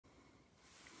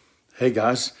Hey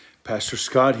guys, Pastor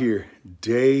Scott here,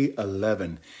 day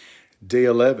 11. Day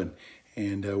 11.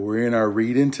 And we're in our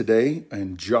reading today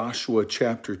in Joshua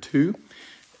chapter 2.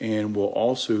 And we'll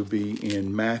also be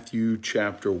in Matthew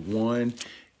chapter 1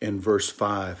 and verse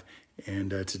 5. And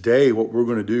today what we're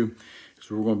going to do is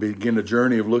we're going to begin a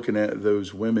journey of looking at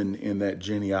those women in that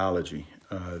genealogy.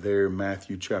 There in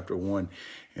Matthew chapter 1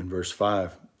 and verse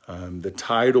 5. The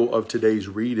title of today's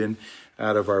reading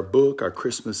out of our book, our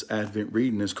Christmas Advent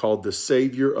reading, is called The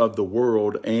Savior of the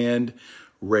World and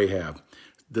Rahab.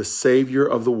 The Savior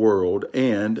of the World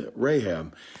and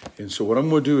Rahab. And so what I'm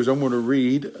going to do is I'm going to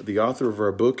read, the author of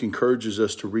our book encourages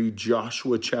us to read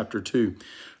Joshua chapter 2.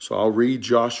 So I'll read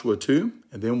Joshua 2,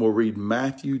 and then we'll read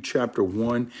Matthew chapter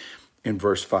 1 and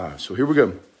verse 5. So here we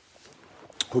go.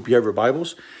 Hope you have your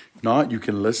Bibles. If not, you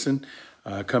can listen.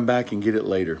 Come back and get it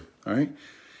later. All right.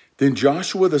 Then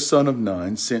Joshua the son of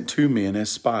Nun sent 2 men as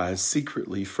spies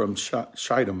secretly from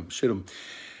Shittim,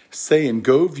 saying,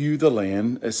 "Go view the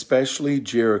land, especially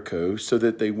Jericho." So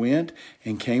that they went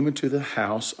and came into the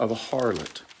house of a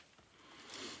harlot,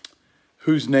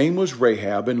 whose name was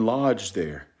Rahab, and lodged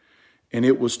there. And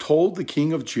it was told the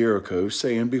king of Jericho,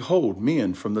 saying, "Behold,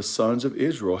 men from the sons of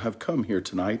Israel have come here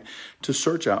tonight to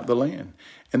search out the land."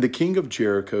 And the king of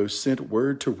Jericho sent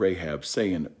word to Rahab,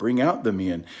 saying, "Bring out the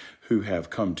men who have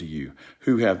come to you,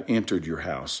 who have entered your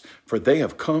house, for they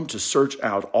have come to search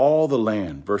out all the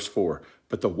land." Verse 4,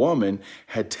 "But the woman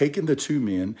had taken the 2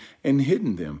 men and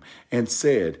hidden them, and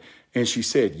she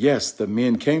said, Yes, the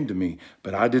men came to me,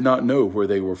 but I did not know where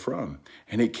they were from.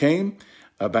 And it came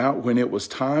about when it was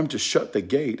time to shut the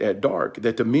gate at dark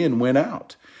that the men went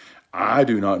out. I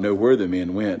do not know where the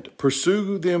men went.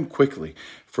 Pursue them quickly,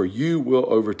 for you will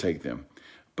overtake them."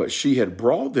 But she had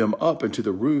brought them up into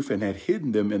the roof and had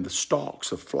hidden them in the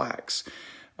stalks of flax,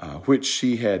 which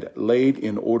she had laid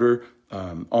in order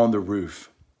on the roof.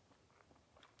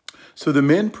 So the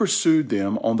men pursued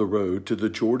them on the road to the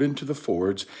Jordan to the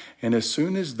fords, and as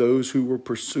soon as those who were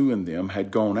pursuing them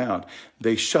had gone out,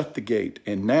 they shut the gate.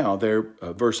 And now,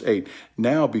 verse 8,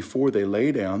 "Now before they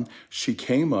lay down, she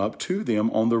came up to them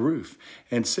on the roof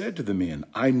and said to the men,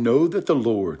 I know that the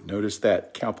Lord," notice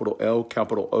that, capital L,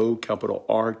 capital O, capital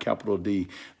R, capital D,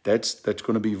 that's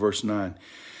going to be verse 9,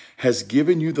 "has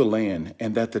given you the land,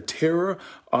 and that the terror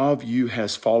of you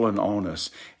has fallen on us,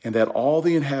 and that all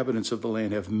the inhabitants of the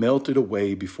land have melted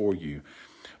away before you.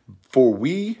 For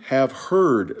we have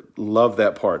heard," love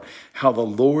that part, "how the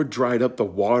Lord dried up the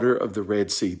water of the Red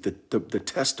Sea," the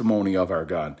testimony of our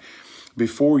God,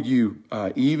 "before you,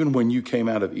 even when you came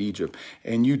out of Egypt.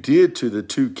 And you did to the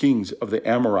 2 kings of the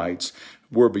Amorites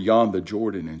were beyond the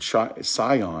Jordan, and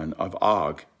Sihon of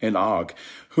Og,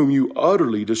 whom you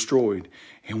utterly destroyed.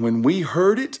 And when we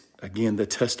heard it," again, the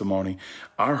testimony,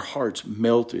 "our hearts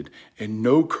melted, and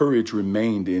no courage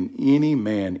remained in any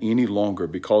man any longer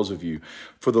because of you.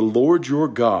 For the Lord your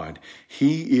God,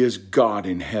 he is God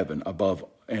in heaven above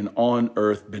and on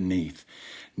earth beneath.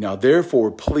 Now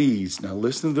therefore, please," now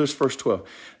listen to this verse 12,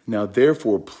 "Now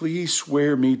therefore, please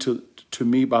swear to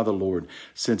me by the Lord,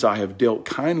 since I have dealt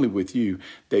kindly with you,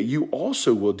 that you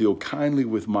also will deal kindly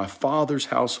with my father's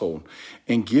household,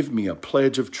 and give me a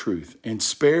pledge of truth, and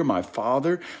spare my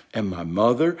father and my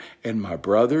mother and my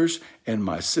brothers and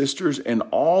my sisters and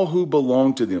all who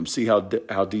belong to them." See how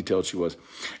detailed she was.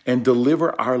 "And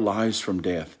deliver our lives from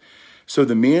death." So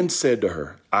the men said to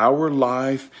her, "Our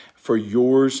life for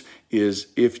yours is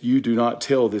if you do not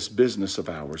tell this business of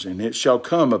ours. And it shall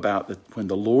come about that when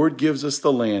the Lord gives us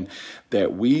the land,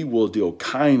 that we will deal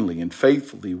kindly and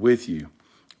faithfully with you."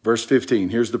 Verse 15,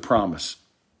 here's the promise.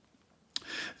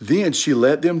 "Then she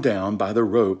let them down by the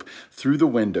rope through the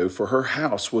window, for her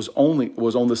house was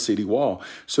on the city wall,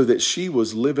 so that she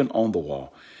was living on the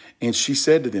wall. And she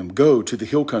said to them, Go to the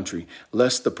hill country,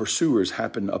 lest the pursuers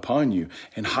happen upon you,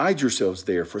 and hide yourselves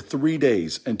there for 3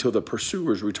 days until the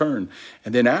pursuers return.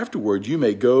 And then afterward you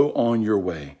may go on your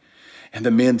way." And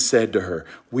the men said to her,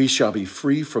 "We shall be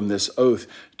free from this oath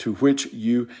to which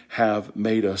you have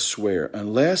made us swear,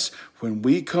 unless when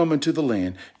we come into the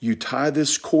land, you tie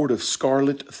this cord of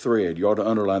scarlet thread," you ought to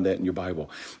underline that in your Bible,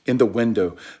 "in the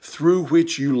window through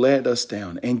which you let us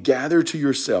down, and gather to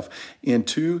yourself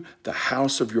into the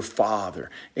house of your father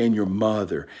and your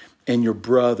mother and your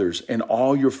brothers and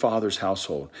all your father's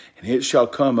household. And it shall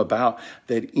come about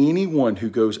that anyone who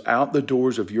goes out the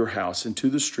doors of your house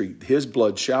into the street, his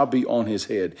blood shall be on his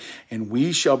head, and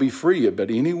we shall be free.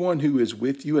 But anyone who is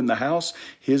with you in the house,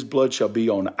 his blood shall be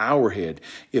on our head,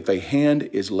 if a hand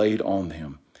is laid on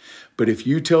him. But if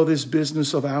you tell this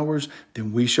business of ours,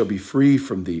 then we shall be free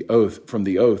from the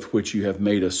oath which you have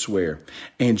made us swear.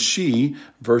 And she,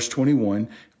 verse 21,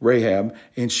 Rahab,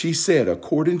 and she said,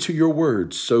 according to your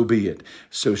words, so be it.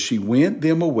 So she went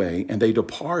them away, and they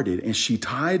departed, and she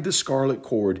tied the scarlet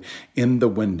cord in the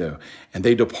window. And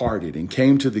they departed and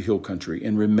came to the hill country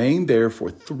and remained there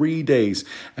for 3 days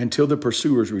until the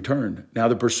pursuers returned. Now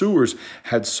the pursuers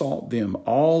had sought them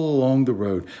all along the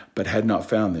road, but had not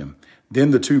found them.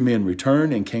 Then the two men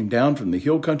returned and came down from the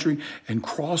hill country and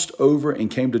crossed over and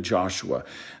came to Joshua,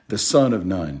 the son of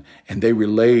Nun. And they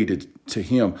related to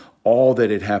him all that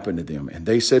had happened to them. And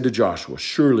they said to Joshua,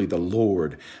 surely the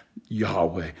Lord,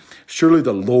 Yahweh, surely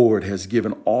the Lord has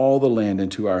given all the land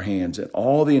into our hands, and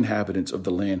all the inhabitants of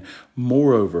the land,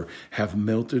 moreover, have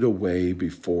melted away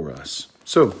before us.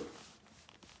 So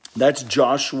that's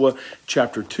Joshua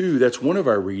chapter 2. That's one of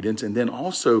our readings. And then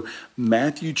also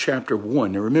Matthew chapter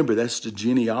 1. Now remember, that's the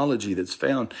genealogy that's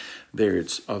found there.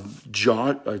 It's of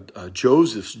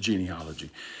Joseph's genealogy.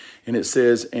 And it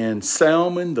says, and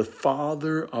Salmon, the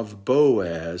father of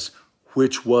Boaz,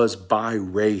 which was by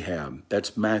Rahab.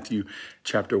 That's Matthew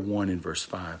chapter 1 and verse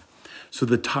 5. So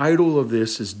the title of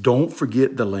this is Don't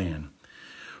Forget the Land.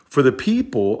 For the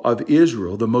people of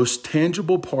Israel, the most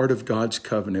tangible part of God's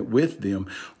covenant with them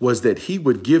was that he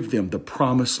would give them the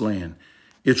promised land.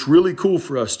 It's really cool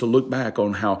for us to look back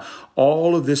on how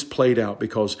all of this played out,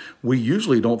 because we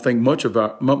usually don't think much of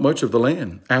the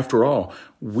land. After all,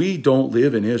 we don't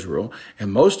live in Israel,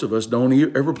 and most of us don't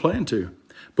ever plan to.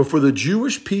 But for the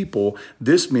Jewish people,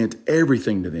 this meant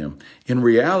everything to them. In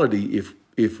reality,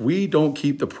 if we don't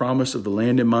keep the promise of the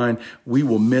land in mind, we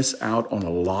will miss out on a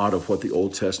lot of what the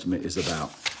Old Testament is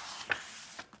about.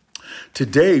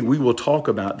 Today, we will talk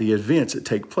about the events that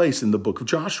take place in the book of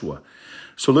Joshua.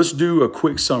 So let's do a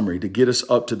quick summary to get us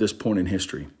up to this point in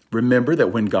history. Remember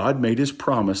that when God made his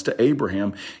promise to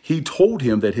Abraham, he told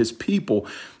him that his people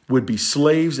would be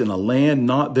slaves in a land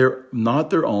not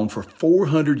their own for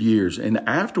 400 years. And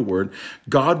afterward,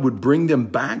 God would bring them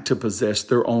back to possess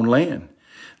their own land.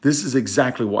 This is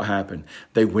exactly what happened.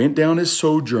 They went down as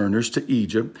sojourners to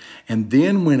Egypt, and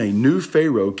then when a new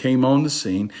Pharaoh came on the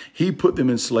scene, he put them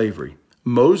in slavery.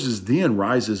 Moses then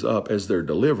rises up as their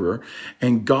deliverer,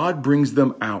 and God brings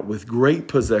them out with great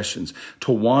possessions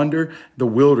to wander the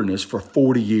wilderness for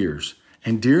 40 years.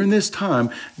 And during this time,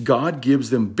 God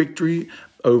gives them victory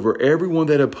over everyone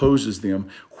that opposes them,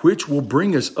 which will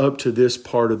bring us up to this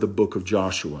part of the book of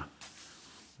Joshua.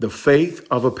 The faith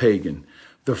of a pagan.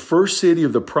 The first city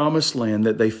of the promised land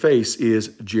that they face is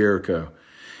Jericho.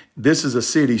 This is a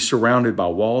city surrounded by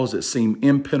walls that seem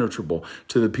impenetrable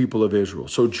to the people of Israel.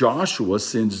 So Joshua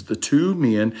sends the two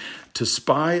men to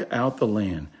spy out the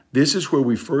land. This is where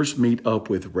we first meet up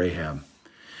with Rahab.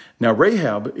 Now,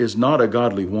 Rahab is not a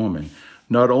godly woman.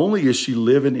 Not only is she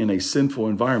living in a sinful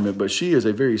environment, but she is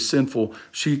a very sinful,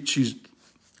 she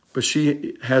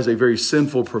has a very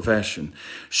sinful profession.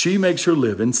 She makes her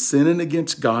living sinning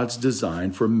against God's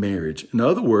design for marriage. In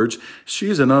other words, she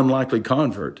is an unlikely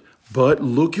convert. But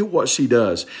look at what she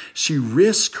does. She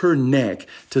risks her neck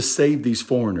to save these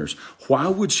foreigners. Why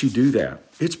would she do that?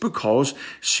 It's because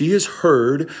she has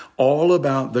heard all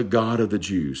about the God of the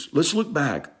Jews. Let's look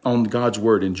back on God's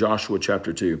word in Joshua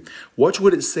chapter 2. Watch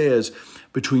what it says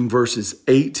between verses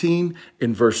 18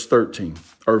 and verse 13,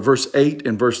 or verse 8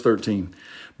 and verse 13.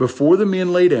 Before the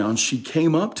men lay down, she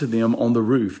came up to them on the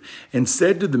roof and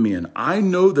said to the men, I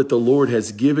know that the Lord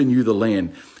has given you the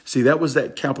land. See, that was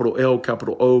that capital L,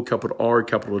 capital O, capital R,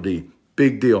 capital D.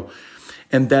 Big deal.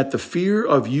 And that the fear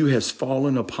of you has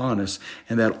fallen upon us,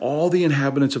 and that all the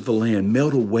inhabitants of the land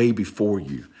melt away before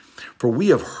you. For we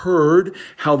have heard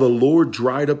how the Lord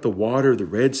dried up the water of the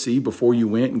Red Sea before you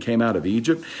went and came out of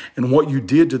Egypt, and what you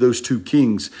did to those two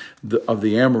kings of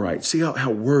the Amorites. See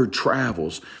how word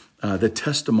travels, the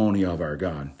testimony of our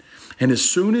God. And as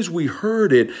soon as we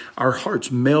heard it, our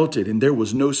hearts melted, and there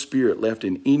was no spirit left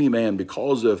in any man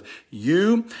because of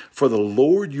you. For the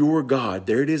Lord your God,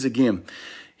 there it is again,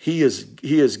 He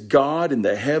is God in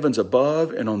the heavens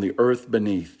above and on the earth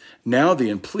beneath. Now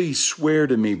then, please swear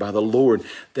to me by the Lord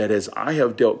that as I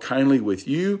have dealt kindly with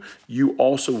you, you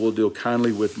also will deal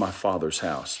kindly with my father's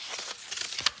house.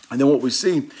 And then what we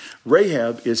see,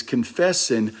 Rahab is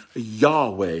confessing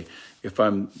Yahweh.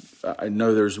 I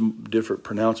know there's different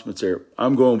pronouncements there.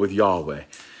 I'm going with Yahweh.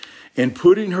 And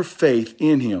putting her faith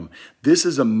in him. This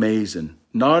is amazing.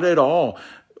 Not at all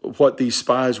what these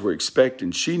spies were expecting.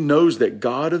 She knows that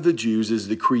God of the Jews is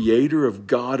the creator of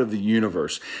God of the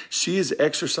universe. She is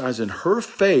exercising her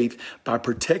faith by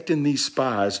protecting these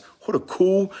spies. What a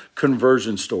cool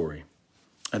conversion story.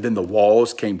 And then the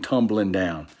walls came tumbling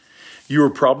down. You are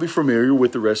probably familiar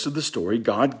with the rest of the story.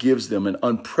 God gives them an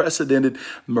unprecedented,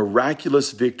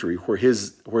 miraculous victory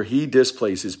where he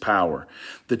displays his power.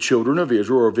 The children of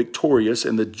Israel are victorious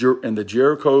and the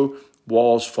Jericho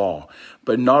walls fall,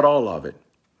 but not all of it.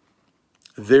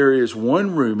 There is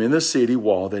one room in the city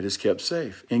wall that is kept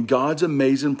safe. In God's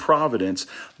amazing providence,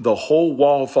 the whole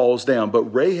wall falls down, but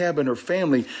Rahab and her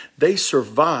family, they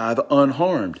survive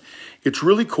unharmed. It's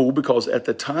really cool because at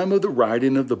the time of the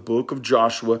writing of the book of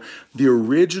Joshua, the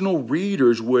original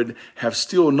readers would have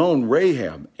still known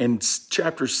Rahab. In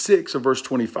chapter 6 of verse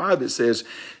 25, it says,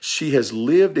 she has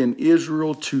lived in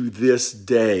Israel to this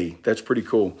day. That's pretty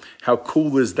cool. How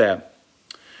cool is that?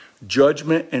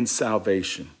 Judgment and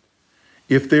salvation.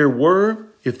 If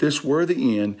this were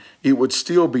the end, it would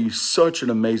still be such an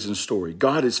amazing story.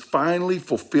 God is finally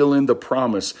fulfilling the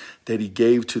promise that he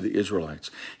gave to the Israelites.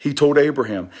 He told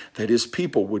Abraham that his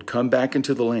people would come back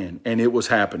into the land, and it was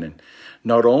happening.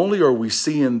 Not only are we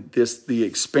seeing the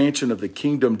expansion of the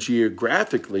kingdom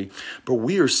geographically, but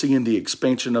we are seeing the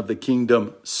expansion of the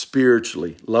kingdom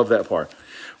spiritually. Love that part.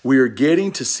 We are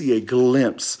getting to see a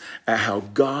glimpse at how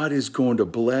God is going to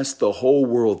bless the whole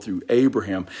world through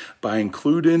Abraham by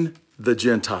including the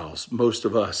Gentiles, most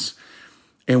of us.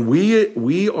 And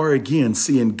we are again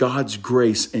seeing God's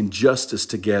grace and justice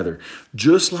together.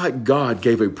 Just like God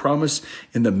gave a promise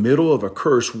in the middle of a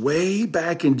curse way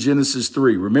back in Genesis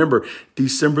 3. Remember,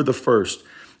 December the 1st.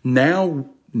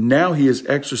 Now he is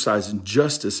exercising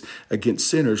justice against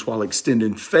sinners while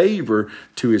extending favor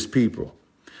to his people,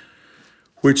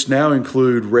 which now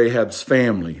include Rahab's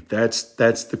family. That's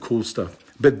the cool stuff.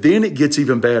 But then it gets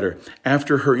even better.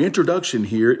 After her introduction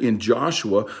here in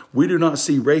Joshua, we do not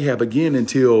see Rahab again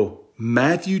until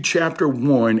Matthew chapter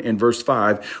 1 and verse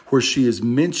 5, where she is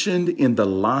mentioned in the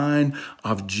line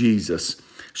of Jesus.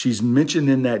 She's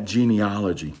mentioned in that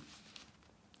genealogy.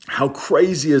 How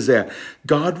crazy is that?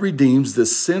 God redeems the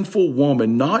sinful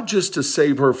woman, not just to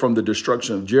save her from the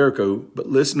destruction of Jericho, but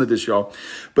listen to this, y'all,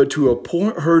 but to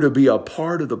appoint her to be a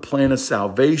part of the plan of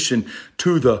salvation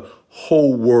to the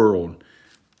whole world.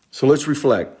 So let's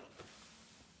reflect.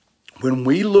 When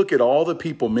we look at all the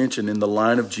people mentioned in the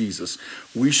line of Jesus,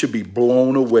 we should be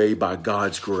blown away by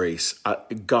God's grace.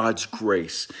 God's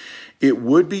grace. It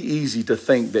would be easy to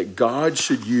think that God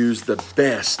should use the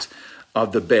best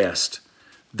of the best,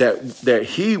 that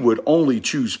he would only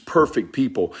choose perfect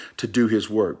people to do his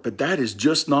work. But that is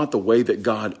just not the way that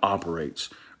God operates.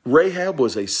 Rahab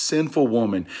was a sinful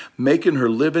woman, making her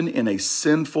living in a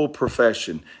sinful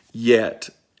profession. Yet,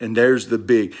 and there's the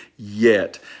big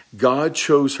yet, God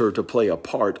chose her to play a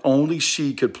part only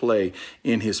she could play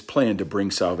in his plan to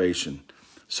bring salvation.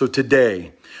 So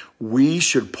today, we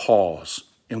should pause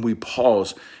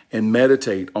and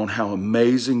meditate on how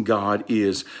amazing God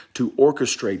is to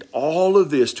orchestrate all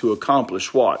of this to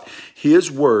accomplish what?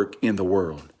 His work in the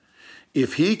world.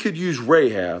 If he could use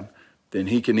Rahab, then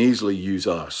he can easily use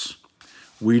us.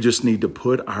 We just need to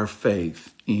put our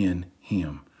faith in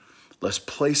him. Let's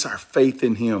place our faith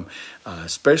in him,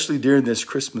 especially during this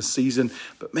Christmas season.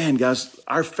 But man, guys,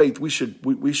 our faith, we should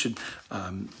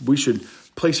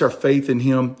place our faith in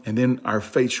him, and then our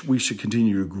faith, we should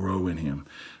continue to grow in him.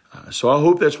 So I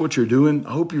hope that's what you're doing.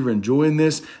 I hope you're enjoying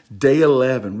this. Day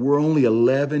 11. We're only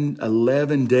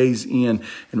 11 days in.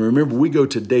 And remember, we go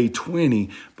to day 20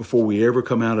 before we ever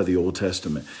come out of the Old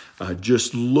Testament.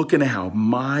 Just looking at how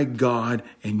my God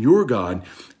and your God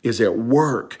is at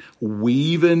work,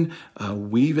 weaving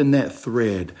that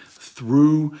thread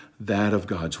through that of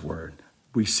God's word.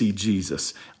 We see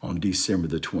Jesus on December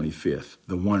the 25th,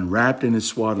 the one wrapped in his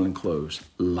swaddling clothes,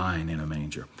 lying in a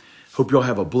manger. Hope you all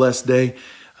have a blessed day.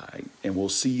 And we'll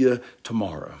see you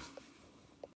tomorrow.